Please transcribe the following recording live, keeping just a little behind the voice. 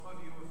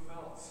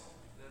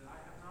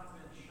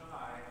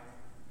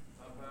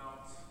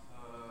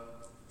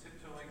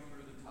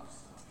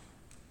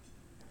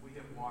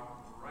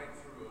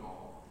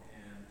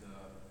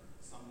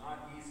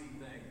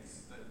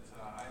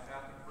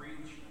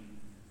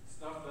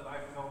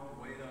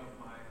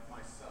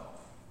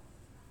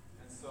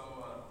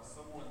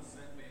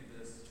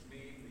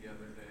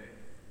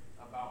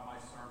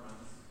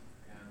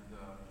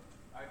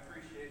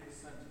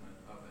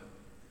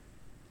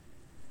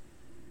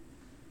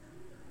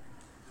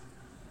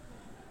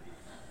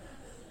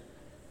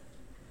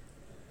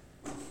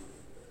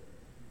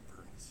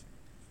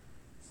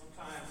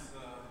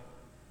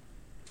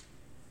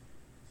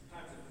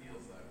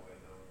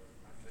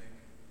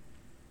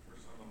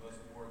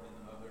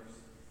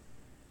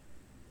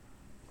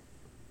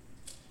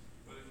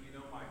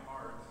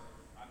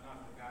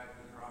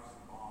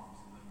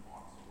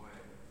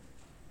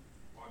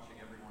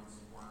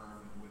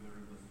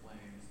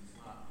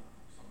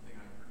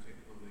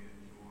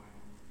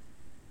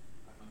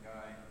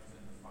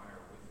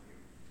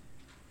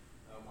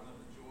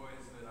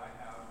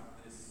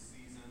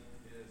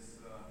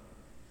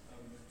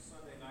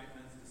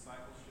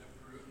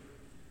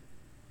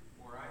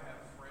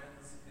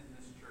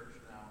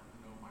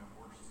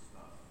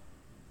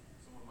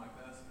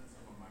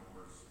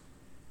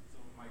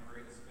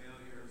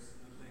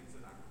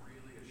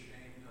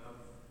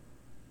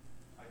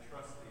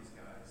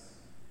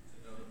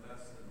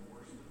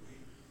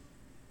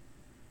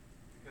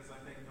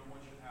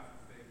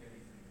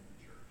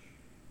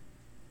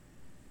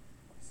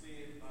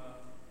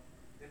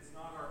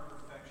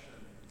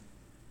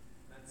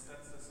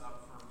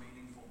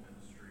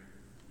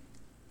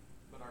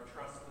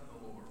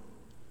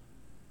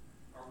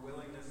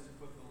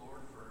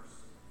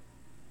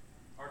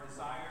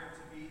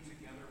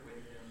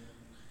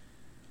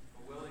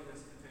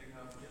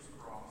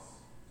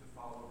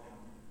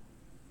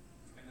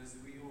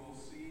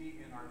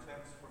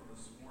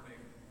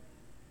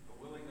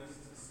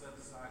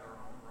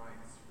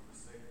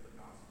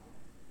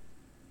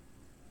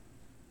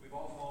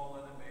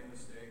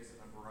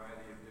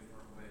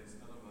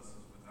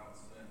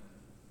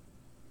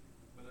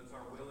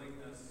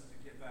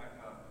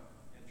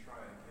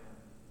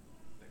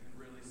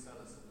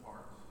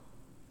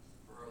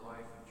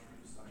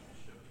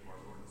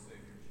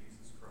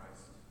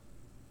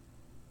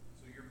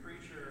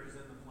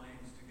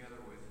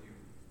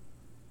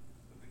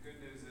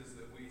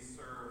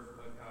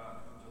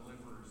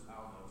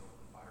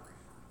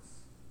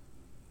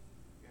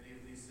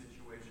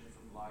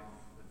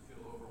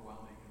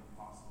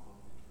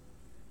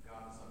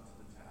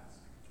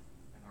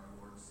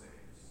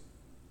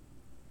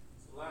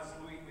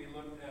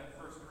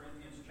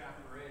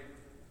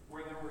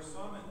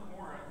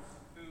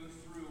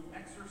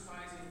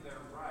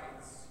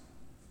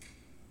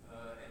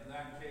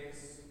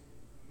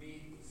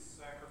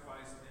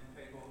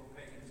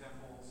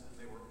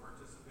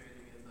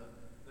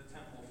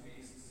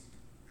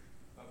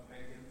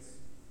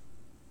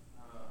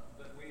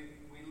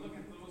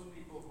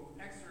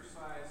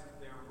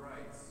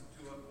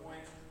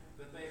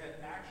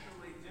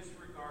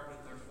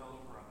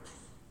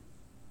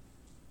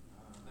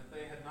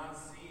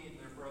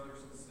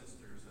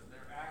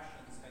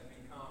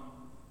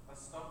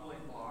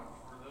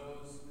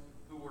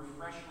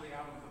freshly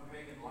out of the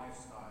pagan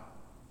lifestyle,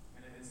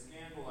 and it had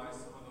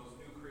scandalized some of those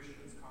new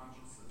Christians'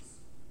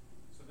 consciences.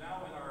 So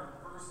now in our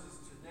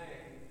verses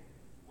today,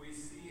 we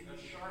see a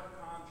sharp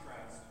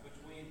contrast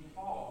between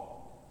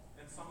Paul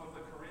and some of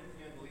the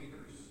Corinthian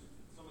leaders,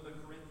 some of the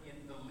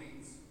Corinthian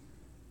elites,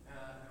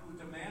 who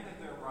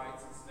demanded their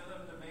rights. Instead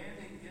of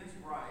demanding his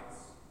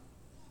rights,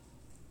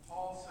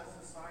 Paul sets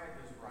aside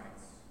his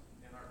rights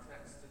in our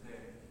text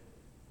today,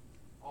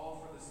 all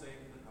for the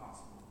sake of the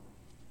gospel,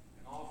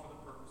 and all for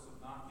the purpose of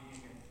not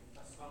being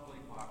a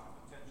stumbling block,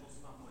 a potential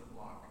stumbling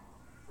block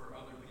for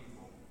other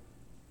people.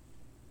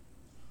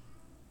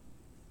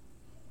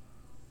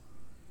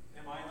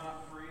 Am I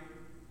not free?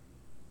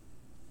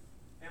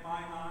 Am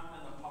I not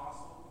an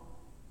apostle?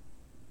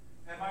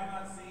 Have I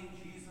not seen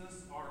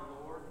Jesus our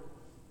Lord?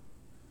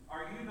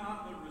 Are you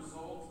not the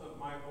result of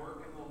my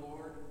work in the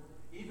Lord?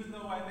 Even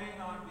though I may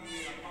not be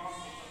an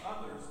apostle to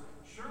others,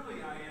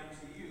 surely I am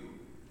to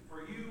you,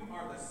 for you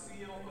are the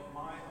seal of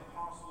my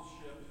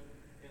apostleship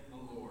in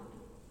the Lord.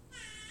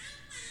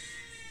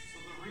 So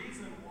the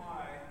reason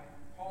why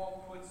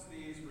Paul puts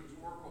these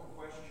rhetorical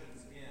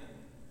questions in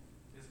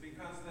is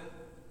because that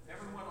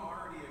everyone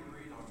already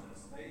agreed on this.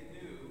 They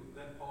knew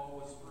that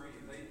Paul was free.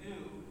 They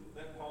knew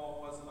that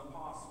Paul was an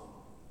apostle.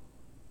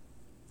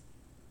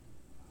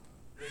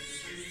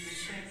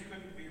 These things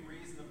couldn't be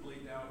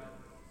reasonably doubted.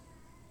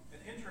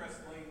 And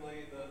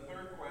interestingly, the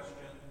third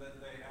question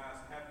that they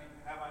asked, have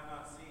I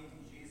not seen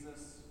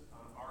Jesus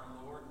our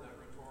Lord, that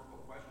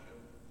rhetorical question,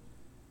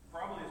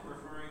 probably is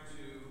referring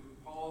to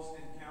Paul's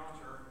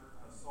encounter,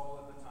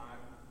 Saul at the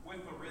time,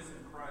 with the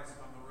risen Christ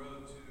on the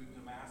road to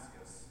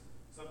Damascus,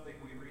 something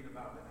we read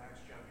about in Acts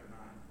chapter 9.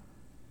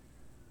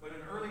 But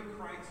an early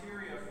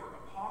criteria for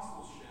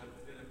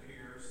apostleship, it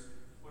appears,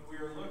 when we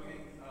are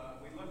looking,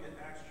 we look at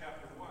Acts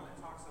chapter 1, it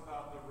talks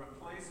about the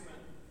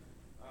replacement,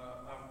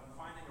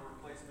 finding a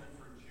replacement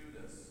for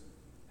Judas,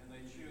 and they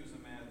choose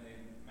a man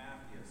named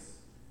Matthias.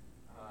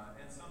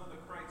 And some of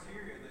the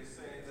criteria they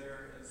say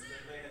there is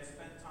that they had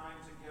spent time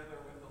together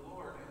with the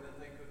Lord and that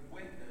they could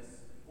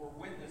witness, or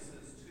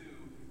witnesses to,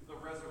 the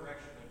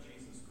resurrection of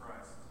Jesus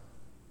Christ.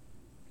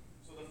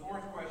 So the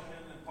fourth question,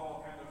 and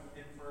Paul kind of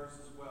infers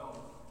as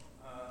well,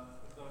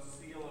 the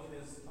seal of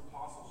his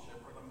apostleship,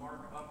 or the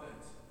mark of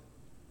it,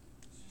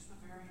 it's just the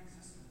very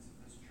existence of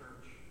this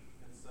church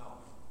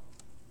itself.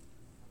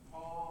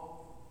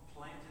 Paul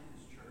planted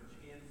his church.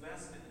 He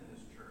invested in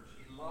this church.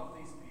 He loved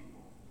these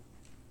people.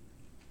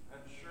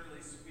 That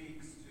surely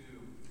speaks to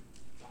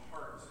the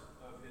heart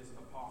of his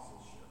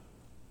apostleship.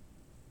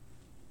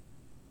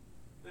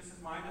 This is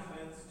my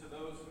defense to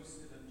those who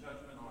sit in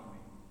judgment on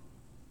me.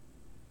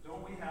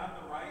 Don't we have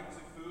the right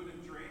to food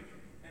and drink?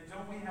 And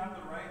don't we have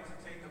the right to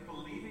take a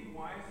believing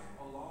wife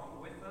along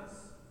with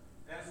us,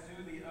 as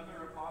do the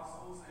other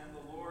apostles and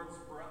the Lord's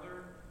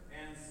brother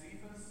and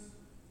Cephas?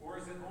 Or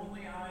is it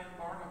only I and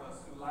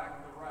Barnabas who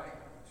lack the right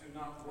to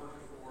not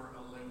work for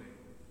a living?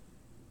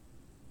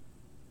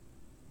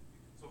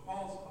 So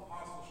Paul's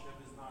apostleship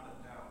is not in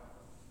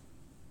doubt.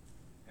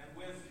 And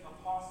with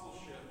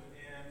apostleship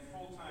and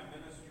full-time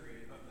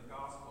ministry of the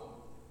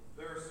gospel,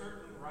 there are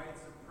certain rights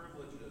and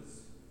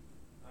privileges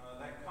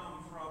that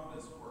come from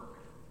this work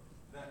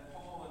that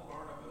Paul and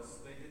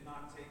Barnabas, they did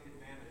not take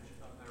advantage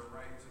of their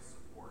right to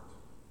support.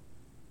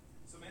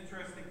 Some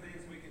interesting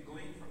things we can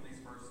glean from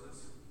these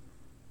verses.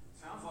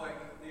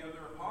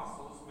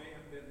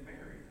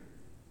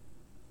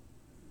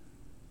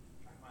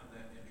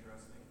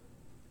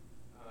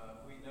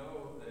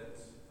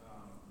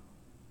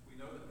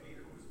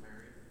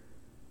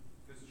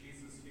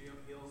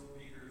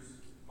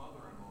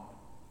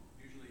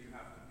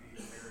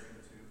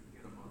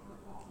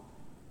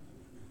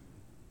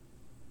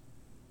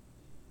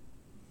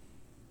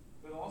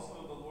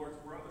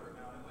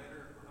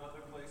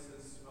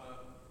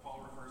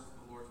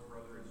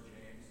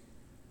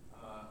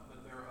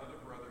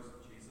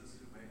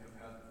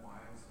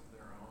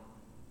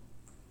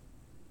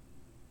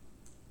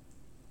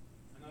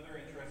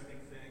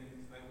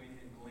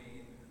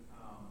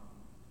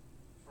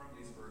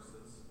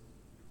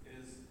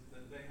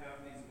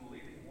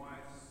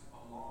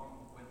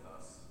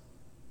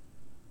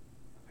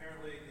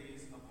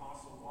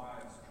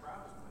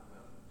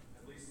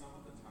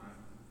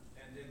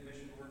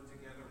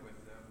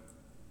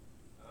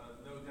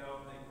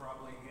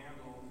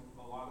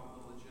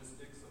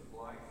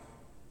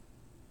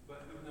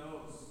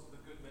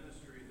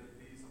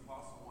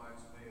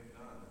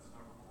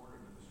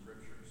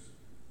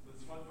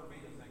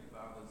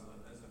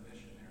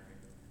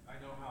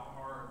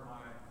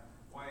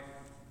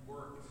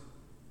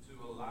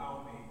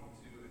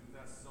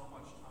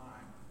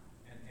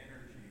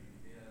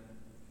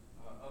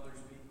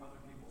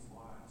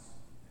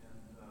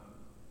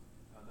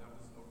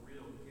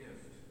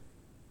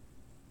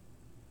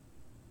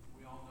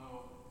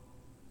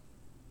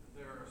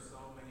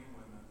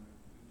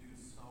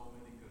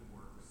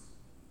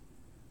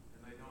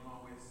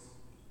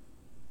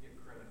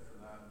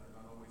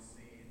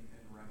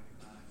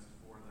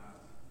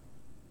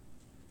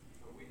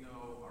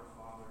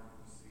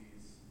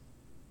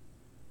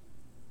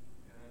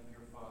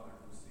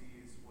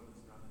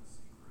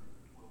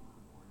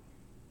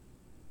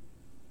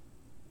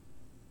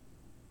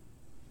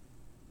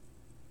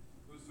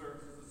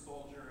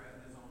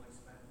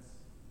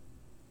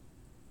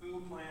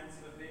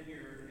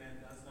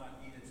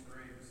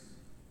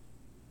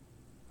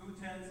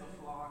 tends a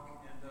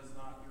flock and does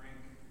not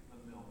drink the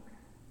milk?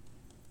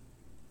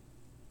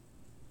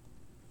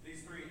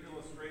 These three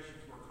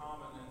illustrations were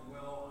common and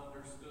well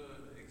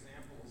understood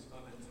examples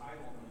of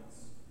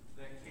entitlements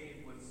that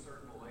came with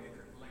certain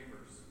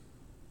labors.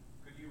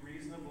 Could you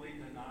reasonably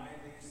deny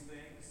these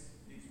things,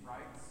 these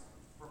rights,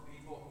 from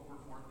people who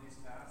perform these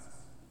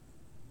tasks?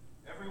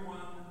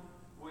 Everyone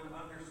would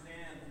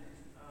understand,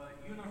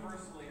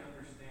 universally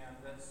understand,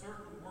 that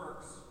certain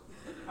works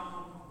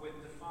come with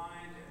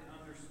defined and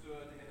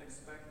understood and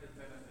expected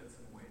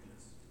benefits and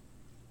wages.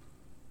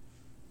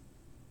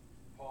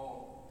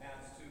 Paul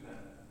adds to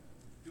that.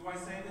 Do I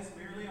say this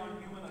merely on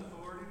human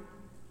authority?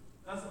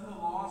 Doesn't the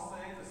law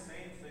say the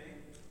same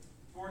thing?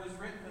 For it is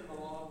written in the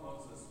law of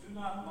Moses, do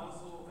not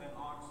muzzle an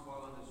ox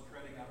while it is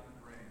treading out the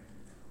grain.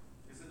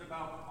 Is it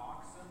about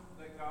oxen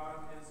that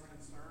God is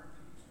concerned?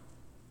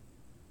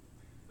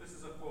 This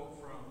is a quote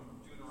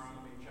from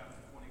Deuteronomy chapter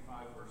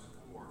 25, verse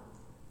 4.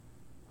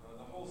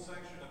 The whole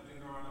section of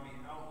Deuteronomy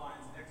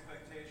outlines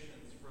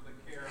expectations for the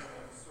care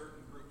of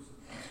certain groups of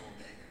people,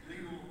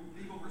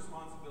 legal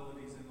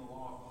responsibilities in the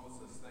law of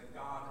Moses that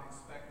God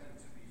expected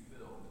to be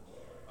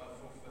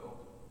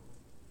fulfilled.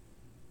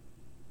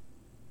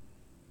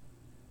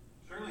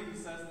 Surely he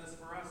says this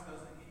for us,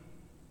 doesn't he?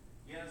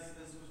 Yes,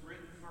 this was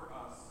written for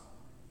us,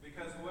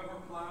 because whoever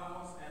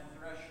plows and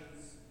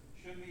threshes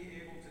should be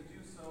able to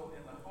do so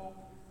in the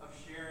hope of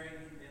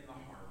sharing in the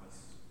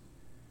harvest.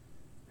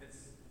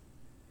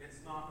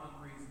 It's not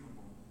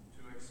unreasonable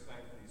to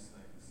expect these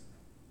things.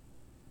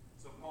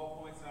 So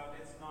Paul points out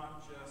it's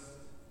not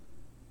just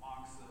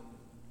oxen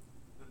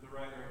that the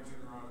writer of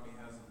Deuteronomy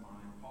has in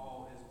mind.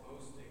 Paul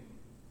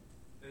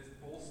is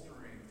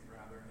bolstering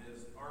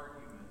his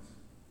argument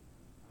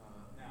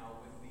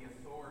now with the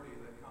authority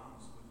that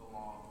comes with the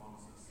law of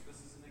Moses. This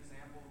is an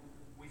example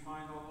we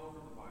find all over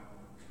the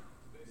Bible,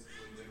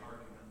 basically the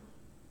argument.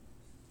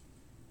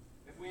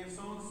 If we have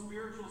sown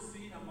spiritual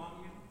seed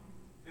among you,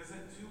 is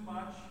it too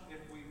much if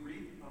we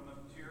reap a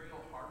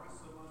material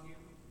harvest among you?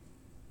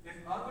 If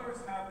others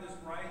have this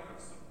right of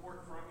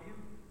support from you,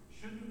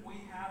 shouldn't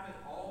we have it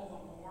all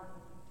the more?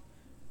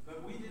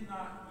 But we did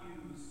not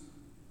use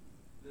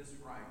this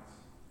right.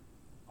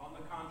 On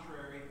the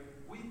contrary,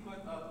 we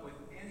put up with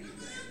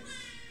anything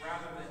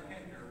rather than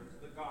hinder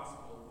the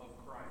gospel of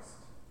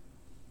Christ.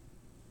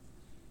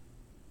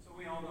 So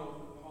we all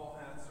know that Paul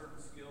had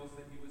certain skills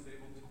that he was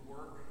able to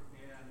work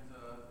and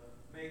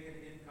make an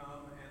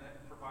income, and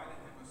it provided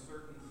him a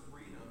certain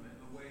freedom in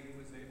the way he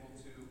was able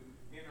to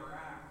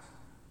interact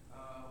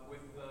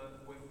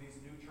with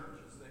these new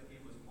churches that he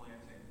was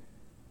planting.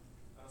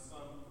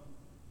 Some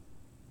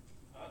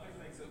other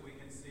things that we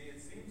can see,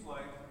 it seems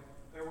like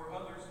there were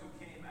others who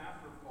came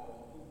after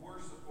Paul who were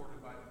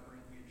supported by the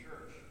Corinthian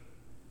church.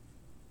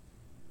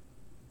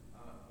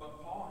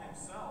 But Paul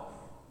himself,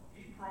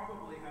 he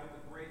probably had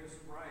the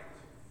greatest right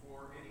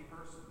for any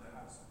person to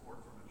have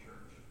support from a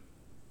church.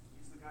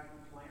 He's the guy who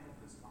planted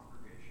this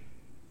congregation.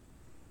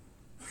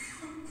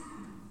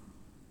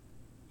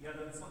 Yet,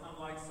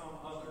 unlike some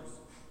others,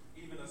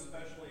 even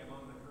especially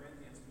among the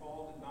Corinthians,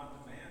 Paul did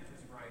not demand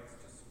his rights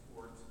to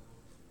support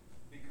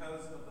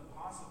because of the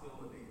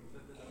possibility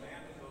that the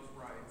demand of those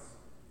rights,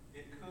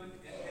 it could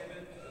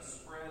inhibit the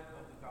spread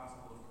of the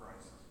gospel of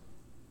Christ.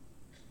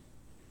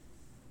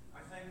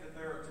 I think that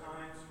there are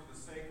times for the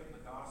sake of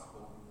the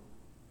gospel,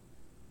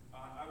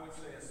 I would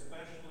say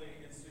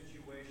especially in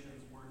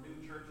situations where new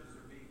churches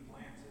are being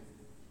planted,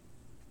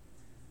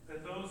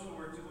 that those who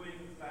are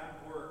doing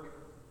that work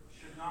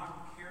should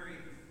not carry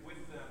with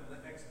them the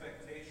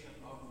expectation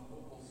of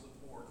local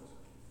support.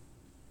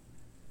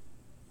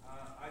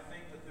 I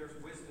think that there's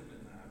wisdom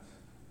in that,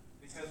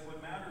 because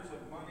when matters of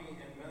money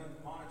and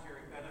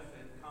monetary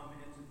benefit come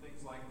into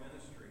things like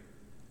ministry,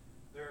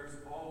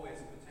 there's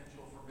always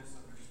potential for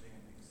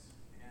misunderstandings.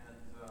 And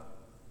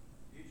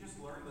you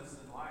just learn this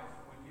in life.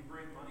 When you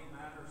bring money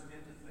matters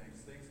into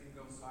things, things can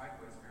go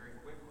sideways very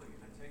quickly.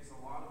 And it takes a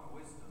lot of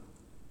wisdom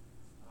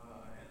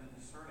and a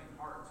discerning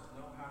heart to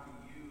know how to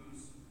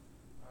use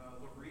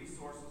the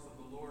resources of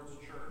the Lord's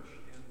church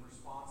in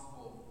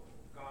responsible,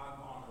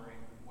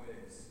 God-honoring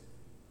ways.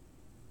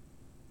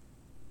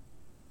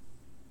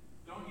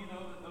 Don't you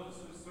know that those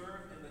who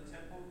serve in the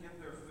temple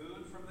get their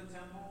food from the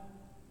temple?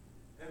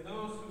 And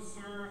those who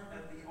serve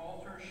at the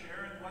altar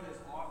share in what is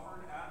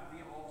offered at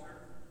the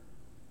altar?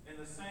 In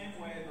the same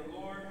way, the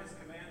Lord has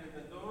commanded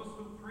that those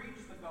who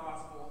preach the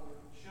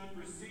gospel should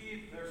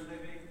receive their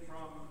living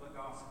from the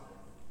gospel.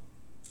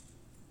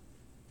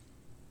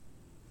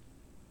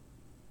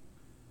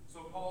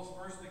 So Paul's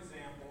first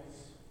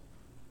examples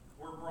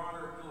were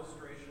broader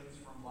illustrations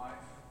from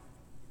life.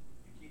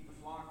 You keep the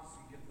flocks,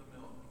 you get the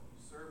milk.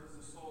 You serve as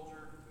a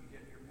soldier, you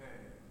get your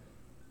pay.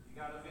 You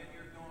got a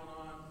vineyard going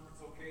on, it's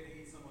okay to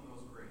eat some of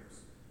those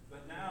grapes.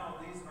 But now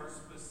these are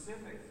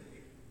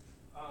specifically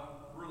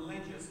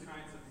religious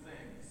kinds of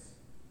things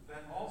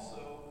that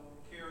also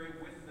carry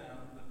with them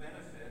the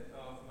benefit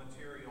of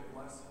material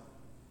blessing.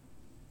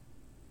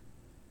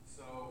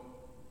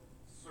 So,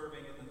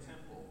 serving in the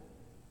temple,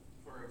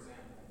 for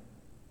example,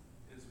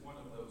 is one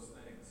of those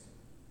things.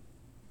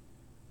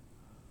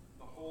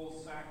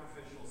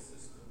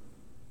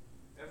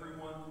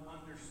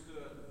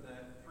 understood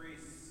that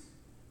priests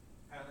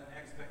had an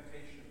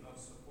expectation of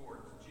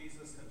support.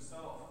 Jesus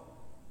himself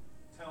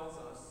tells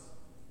us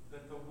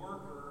that the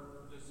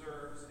worker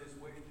deserves his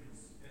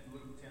wages in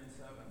Luke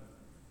 10:7.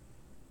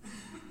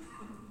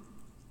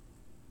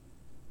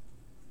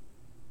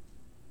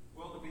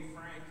 Well, to be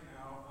frank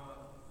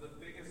now, the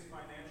biggest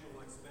financial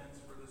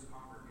expense for this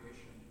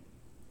congregation,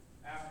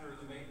 after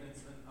the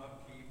maintenance and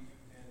upkeep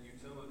and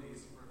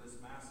utilities for this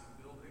massive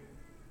building,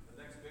 the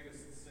next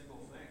biggest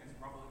single thing is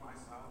probably my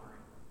salary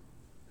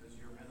as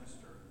your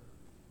minister.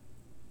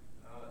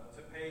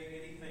 To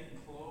pay anything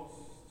close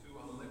to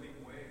a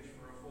living wage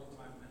for a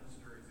full-time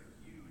minister is a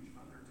huge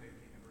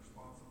undertaking and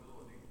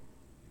responsibility.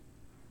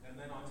 And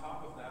then on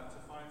top of that, to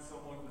find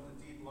someone with a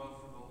deep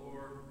love for the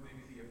Lord,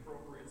 maybe the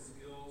appropriate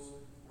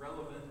skills,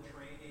 relevant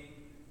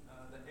training,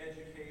 the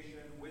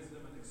education,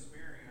 wisdom, and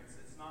experience,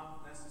 it's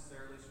not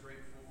necessarily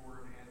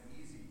straightforward and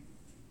easy.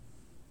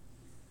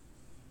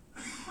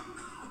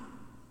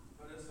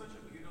 But it's such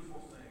a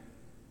beautiful thing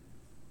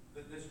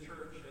that this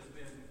church has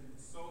been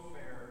so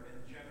fair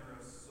and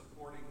generous,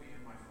 supporting me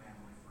and my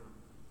family for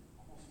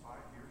almost 5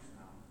 years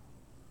now.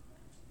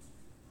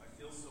 I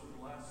feel so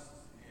blessed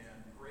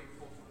and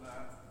grateful for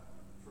that,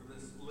 for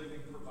this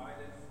living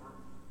provided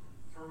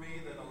for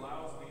me that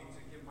allows me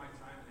to give my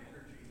time and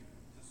energy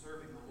to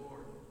serving the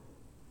Lord.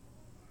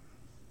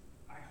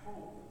 I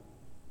hope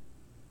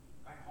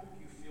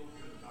you feel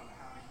good about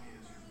having me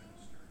as your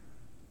minister.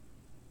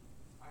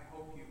 I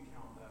hope you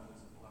count that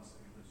as a blessing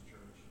in this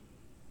church.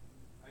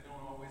 I don't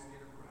always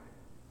get it right.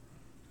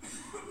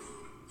 There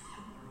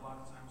are a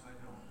lot of times I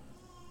don't.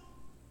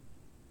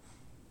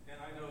 And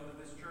I know that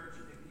this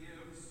church, it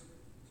gives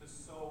to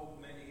so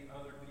many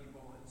other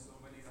people and so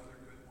many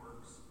other good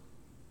works.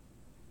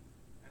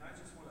 And I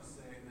just want to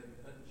say that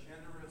a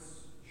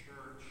generous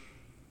church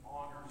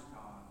honors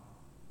God.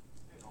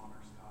 It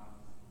honors God.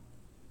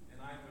 And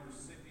I'm the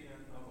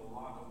recipient of a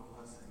lot of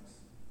blessings.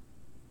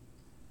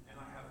 And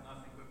I have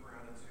nothing but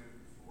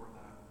gratitude for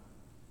that.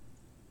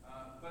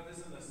 But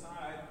as an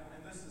aside, and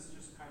this is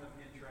just kind of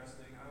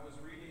interesting, I was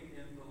reading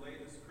in the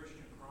latest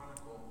Christian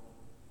Chronicle,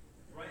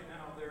 right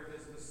now there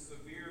is this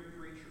severe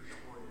preacher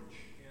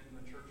shortage in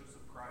the churches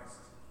of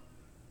Christ.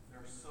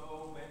 There are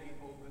so many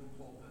open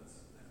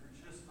pulpits that they're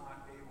just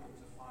not able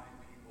to find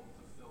people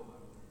to fill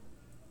them.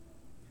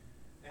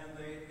 And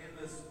in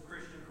this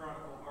Christian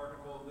Chronicle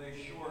article, they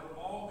short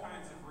all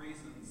kinds of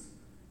reasons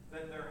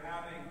that they're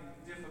having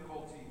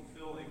difficulty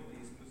filling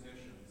these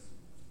positions.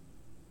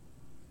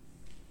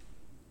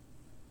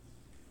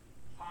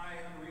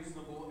 High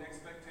unreasonable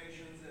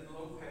expectations and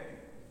low pay.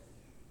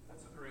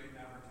 That's a great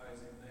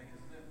advertising thing,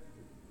 isn't it?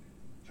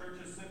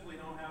 Churches simply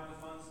don't have the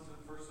funds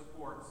for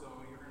support, so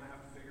you're going to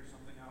have to figure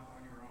something out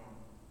on your own.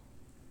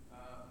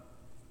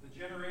 The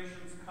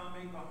generations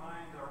coming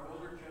behind our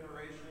older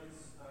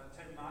generations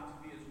tend not to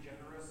be as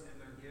generous in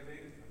their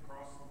giving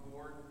across the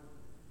board.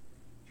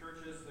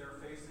 Churches, they're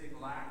facing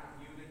lack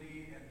of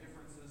unity and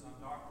differences on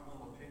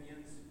doctrinal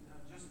opinions,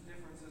 just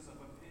differences of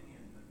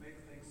opinion that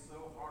make things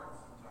so hard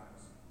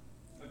sometimes.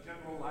 A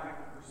general lack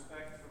of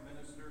respect for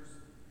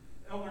ministers,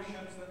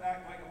 elderships that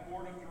act like a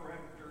board of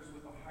directors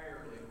with a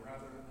hireling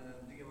rather than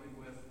dealing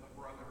with a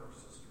brother or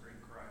sister in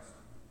Christ.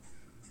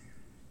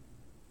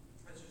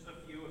 That's just a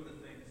few of the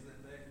things that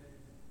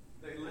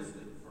they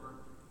listed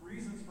for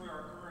reasons for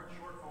our current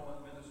shortfall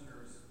in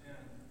ministers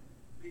and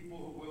people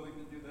who are willing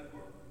to do that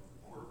work.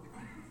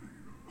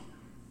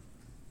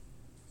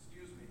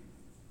 Excuse me.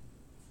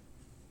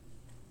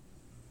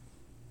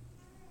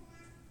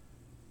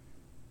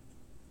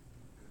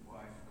 Good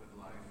wife, good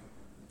life.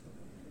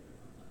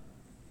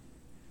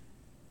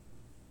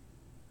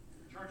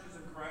 Churches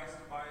in Christ,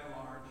 by and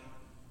large,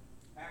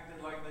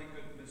 acted like they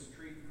could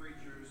mistreat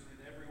preachers in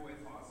every way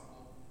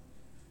possible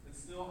and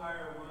still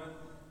hire one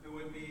who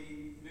would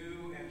be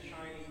new and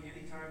shiny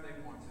anytime they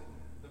wanted.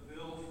 The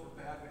bill for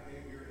bad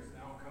behavior is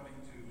now coming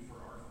due for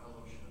our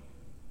fellowship.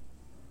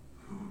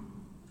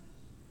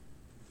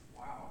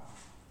 Wow.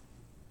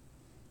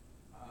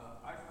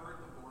 I've heard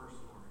the horror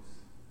stories,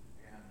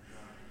 and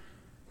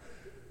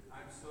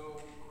I'm so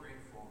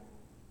grateful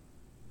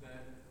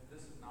that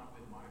this has not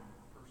been my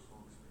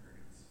personal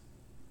experience.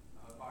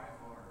 By and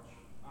large,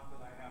 not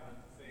that I haven't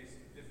faced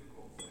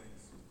difficult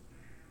things.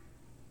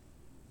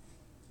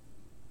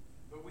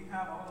 But we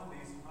have all of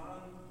these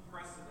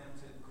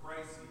unprecedented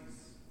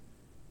crises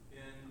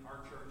in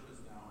our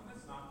churches now. And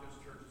it's not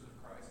just churches of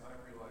Christ, I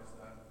realize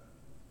that.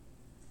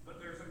 But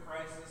there's a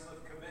crisis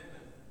of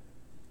commitment.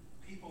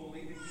 People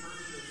leaving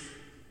churches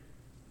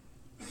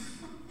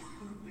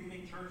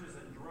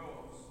in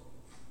droves.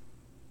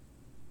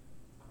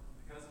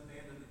 Because at the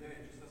end of the day,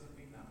 it just doesn't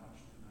mean that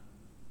much to them.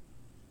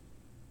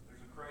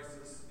 There's a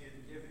crisis in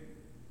giving.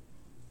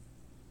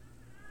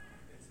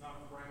 It's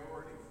not a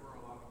priority for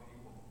a lot of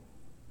people.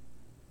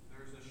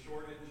 There's a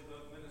shortage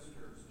of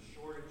ministers, a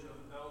shortage of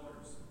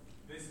elders,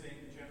 missing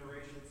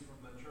generations from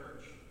the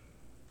church.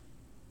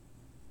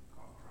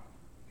 Cough drop,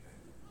 okay.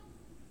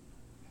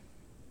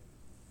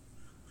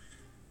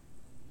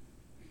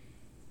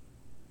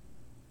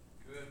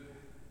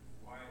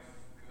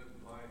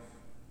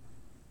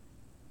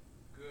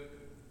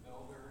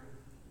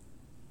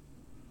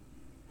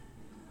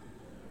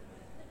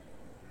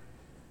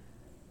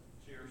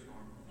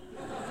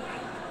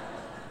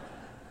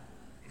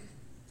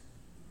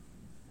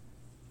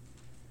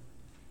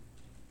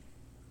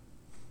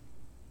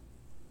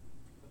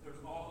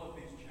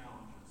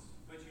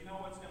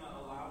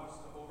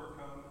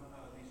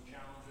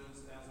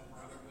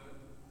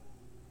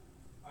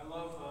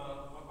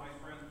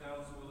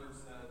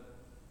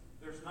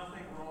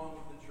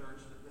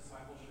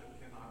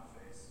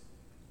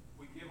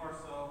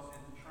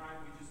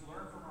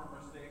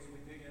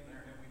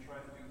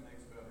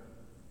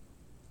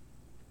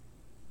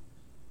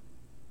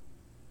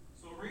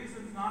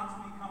 reasons not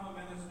to become a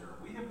minister.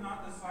 We have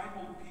not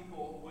discipled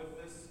people with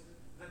this,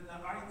 the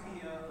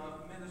idea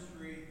of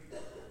ministry.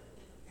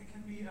 It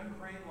can be a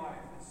great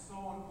life. It's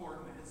so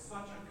important. It's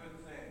such a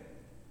good thing.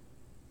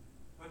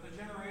 But the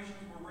generations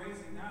we're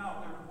raising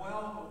now, they're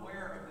well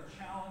aware of the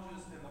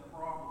challenges and the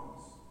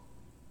problems.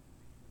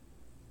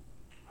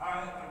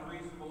 High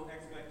unreasonable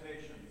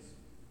expectations.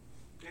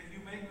 If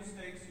you make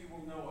mistakes, you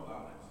will know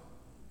about it.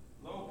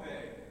 Low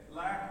pay,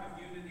 lack of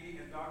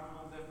unity and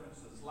doctrinal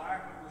differences,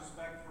 lack of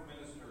respect for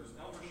ministers,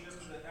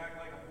 elderships that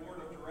act like a board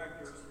of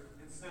directors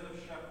instead of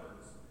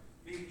shepherds,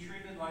 being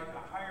treated like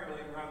a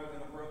hireling rather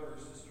than a brother or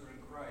sister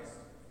in Christ,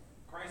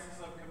 crisis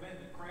of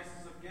commitment,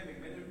 crisis of giving,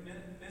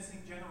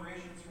 missing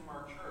generations from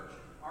our church,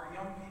 our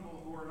young people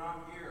who are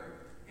not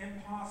here,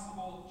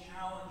 impossible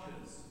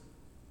challenges.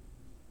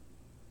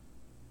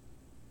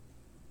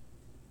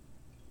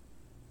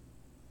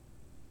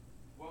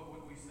 What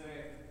would we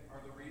say are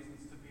the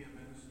reasons to be a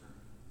minister?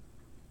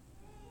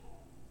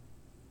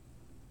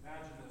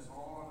 Imagine this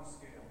all on a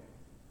scale.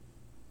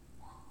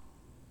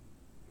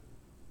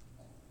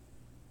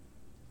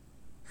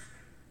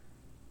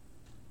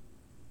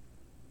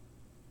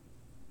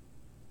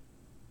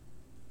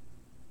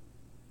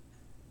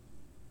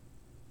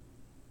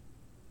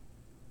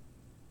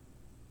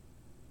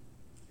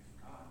 If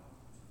God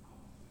puts a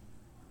call in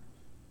your heart,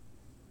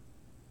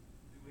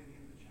 do any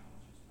of the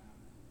challenges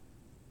matter?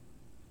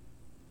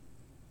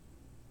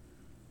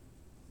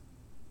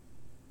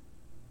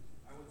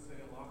 I would say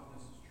a lot of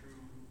this is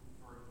true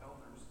for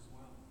elders as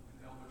well, and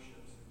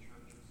elderships in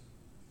churches.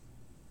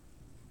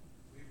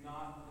 We've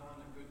not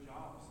done a good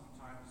job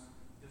sometimes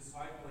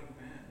discipling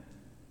men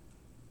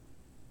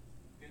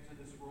into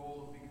this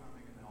role of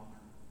becoming an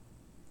elder.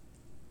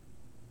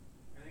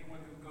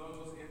 Anyone who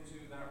goes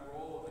into that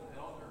role of an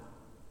elder,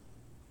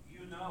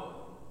 you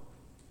know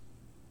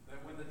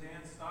that when the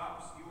dance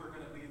stops, you are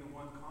going to be the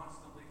one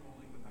constantly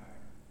holding the bag.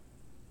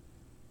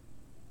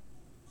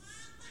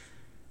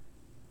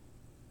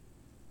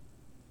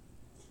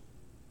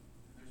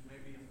 There's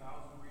maybe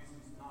 1,000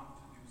 reasons not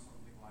to do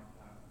something like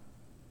that.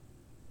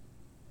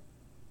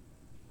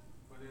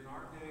 But in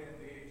our day and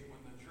age,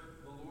 when the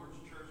Lord's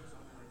church is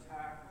under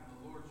attack, when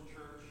the Lord's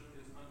church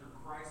is under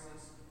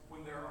crisis,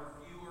 when there are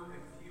fewer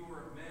and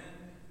fewer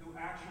men who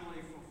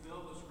actually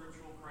fulfill the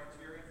scriptural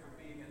criteria for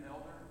being an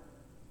elder,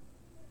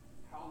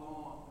 how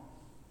long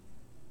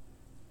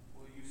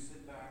will you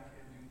sit back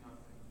and do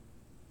nothing?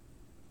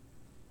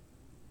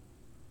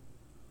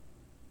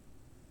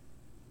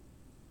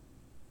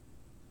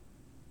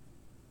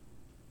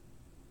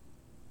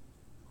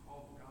 The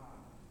call of God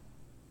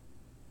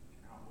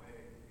can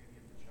outweigh any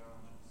of the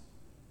challenges.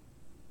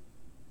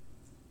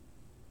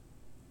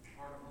 The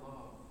heart of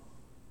love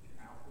can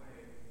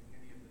outweigh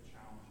any of the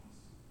challenges.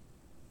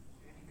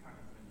 Any kind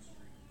of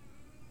ministry.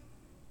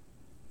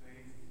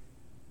 Faith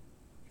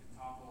can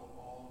topple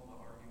all of the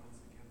arguments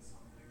against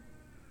something.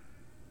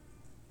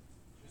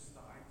 Just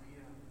the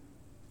idea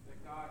that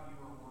God, you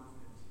are worth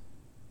it.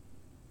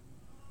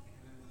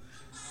 Can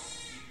help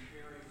you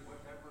carry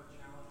whatever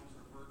challenges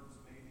or burdens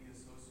may be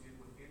associated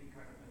with any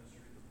kind of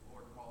ministry that the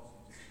Lord calls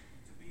you to.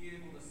 To be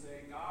able to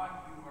say,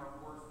 God, you are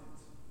worth it.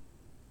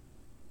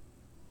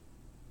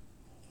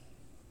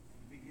 And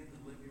you begin to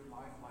live your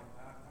life like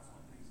that, that's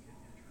when things get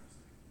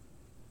interesting.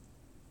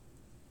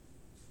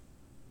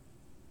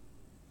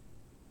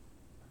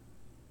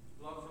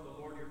 Love for the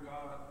Lord your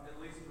God, at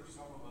least for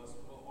some of us,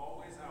 will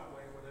always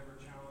outweigh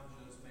whatever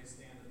challenges may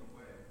stand in the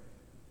way.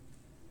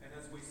 And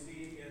as we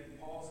see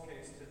in Paul's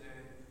case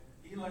today,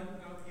 he lets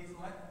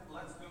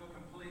go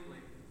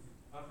completely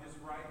of his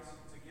right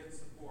to get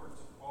support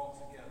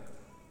altogether.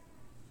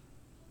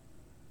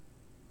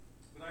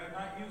 But I have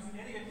not used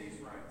any of these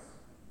rights.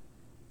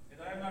 And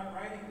I am not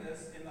writing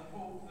this in the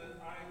hope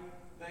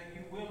that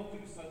you will do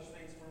such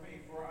things for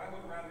me, for I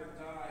would rather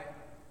die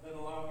than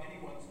allow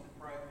anyone to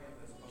deprive me of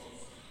this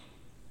boast.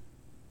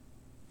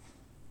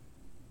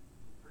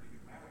 Pretty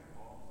dramatic,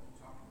 Paul. What are you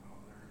talking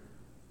about there?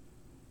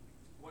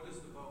 What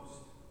is the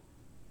boast?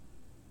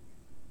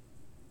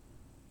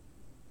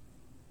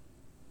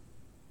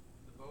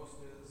 The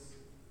boast is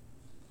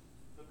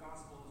the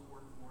gospel is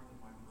worth more than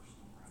my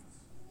personal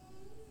rights.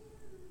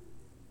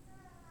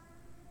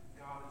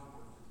 God is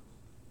worth it.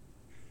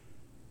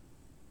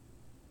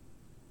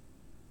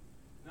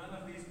 None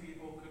of these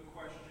people could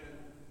question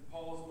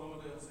Paul's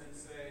motives and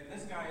say,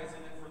 this guy is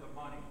in it for the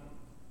money.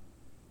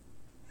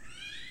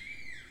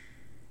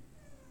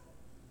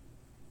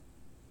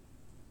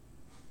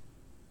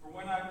 For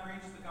when I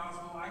preach the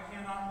gospel, I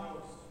cannot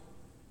boast.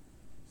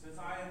 Since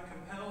I am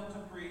compelled to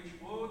preach,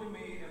 woe to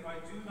me if I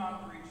do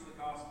not preach the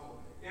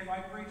gospel. If I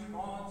preach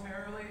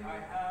voluntarily,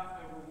 I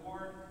have a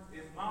reward.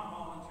 If not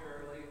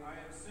voluntarily, I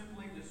am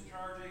simply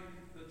discharging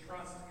the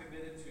trust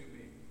committed to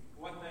me.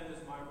 What then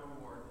is my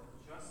reward?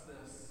 Just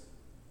this,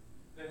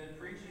 that in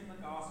preaching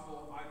the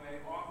gospel I may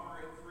offer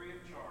it free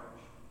of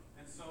charge,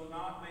 and so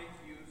not make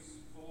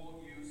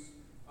full use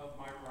of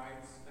my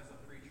rights as a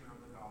preacher of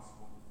the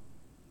gospel.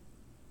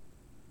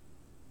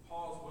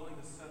 Paul is willing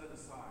to set it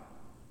aside,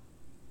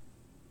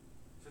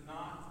 to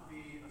not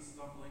be a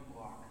stumbling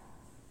block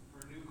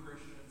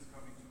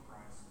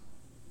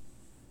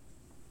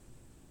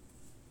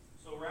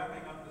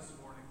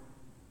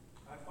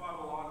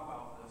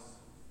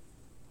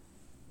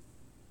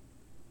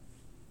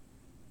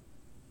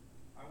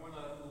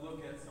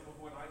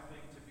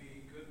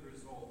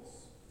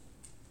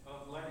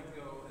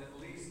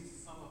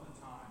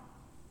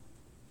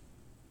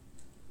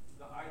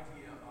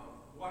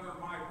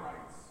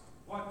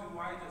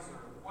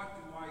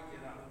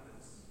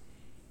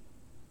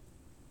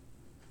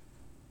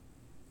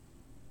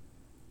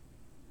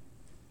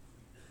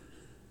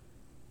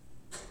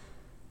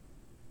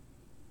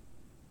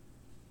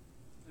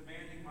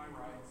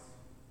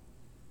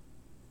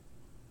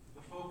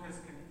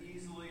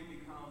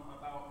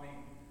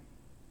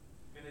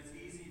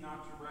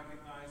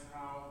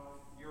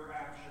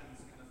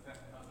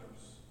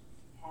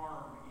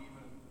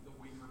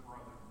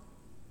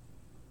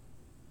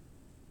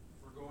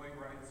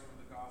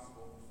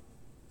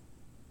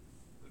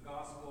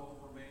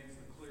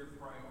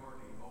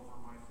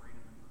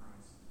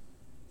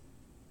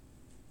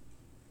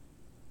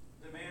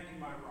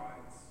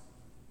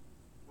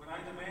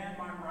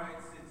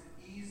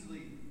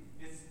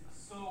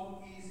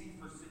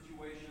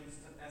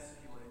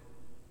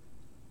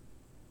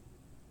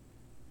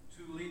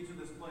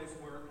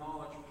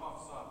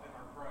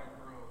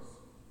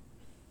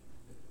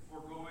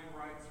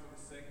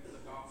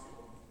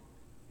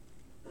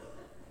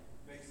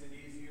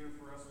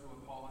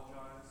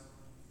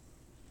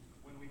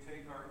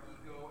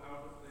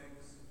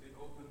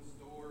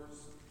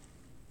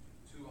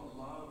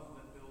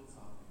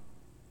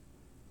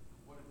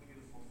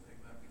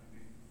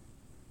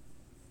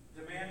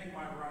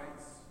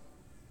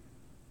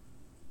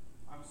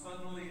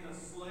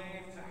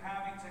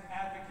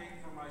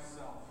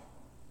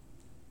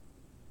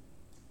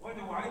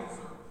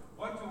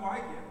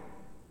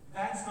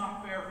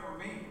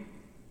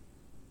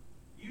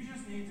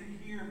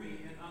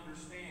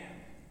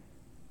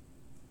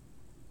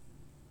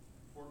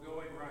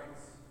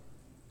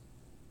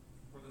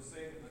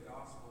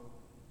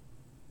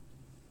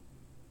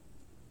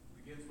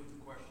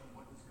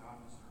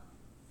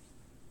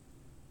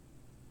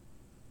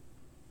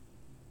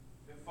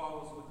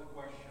follows with the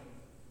question,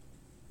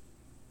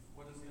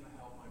 what is going to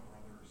help my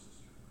brother or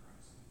sister in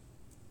Christ?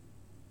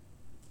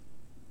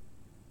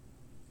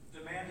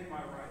 Demanding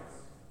my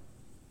rights.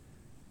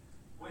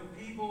 When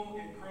people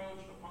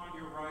encroach upon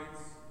your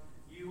rights,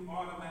 you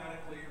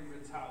automatically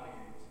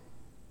retaliate.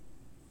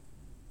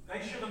 They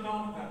should have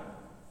known better.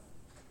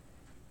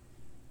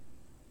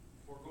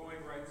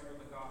 Foregoing rights for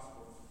the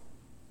gospel.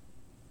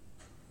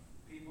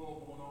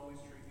 People won't always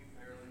treat you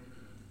fairly.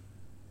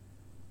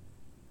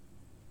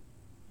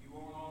 You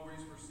won't always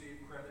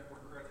receive credit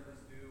where credit is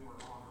due or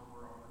honor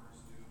where honor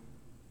is due.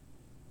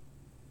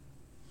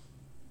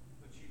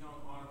 But you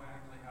don't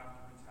automatically have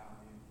to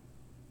retaliate.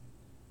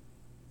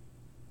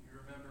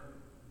 You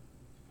remember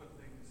to put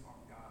things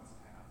on God's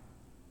tab.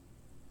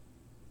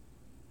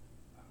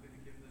 I'm going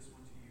to give this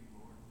one to you,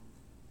 Lord.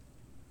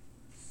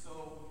 It's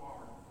so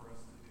hard for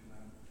us to do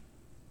that.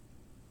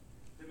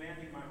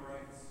 Demanding my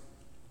rights.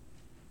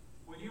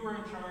 When you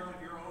are in charge of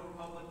your own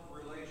public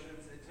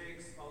relations, it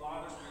takes a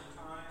lot of your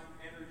time,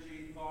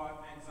 energy,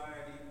 thought,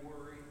 anxiety,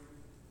 worry,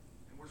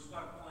 and we're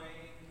stuck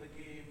playing the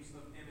games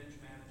of image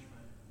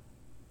management.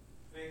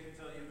 Fake it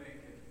till you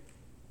make it.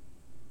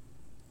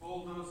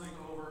 Bulldozing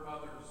over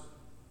others.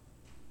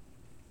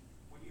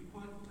 When you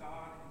put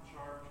God in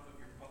charge of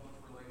your public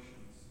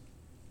relations,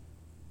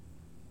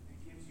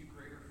 it gives you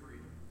greater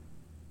freedom.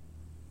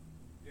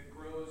 It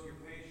grows your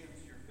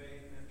patience, your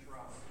faith, and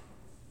trust.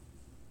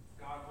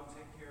 God will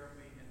take care of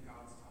me in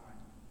God's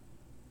time.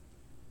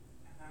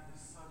 And that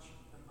is such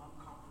an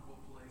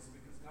uncomfortable place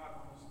because God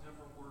almost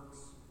never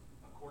works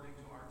according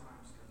to our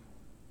time schedule.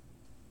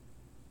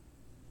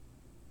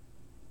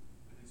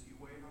 But as you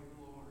wait on the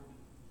Lord,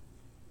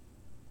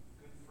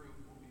 good fruit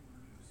will be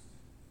produced.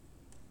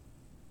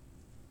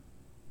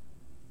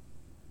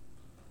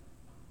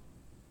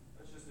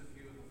 That's just a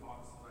few of the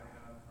thoughts that I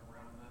have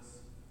around this.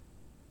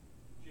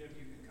 Jim,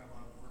 you can come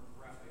up. We're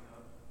wrapping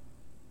up.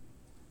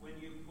 When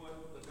you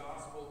put the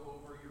gospel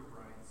over your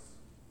rights,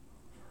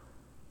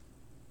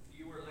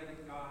 you are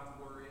letting God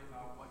worry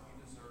about what you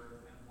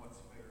deserve and what's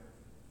fair.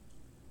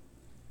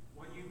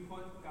 When you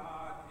put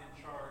God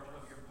in charge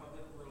of your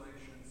public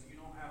relations, you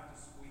don't have to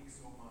squeak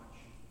so much.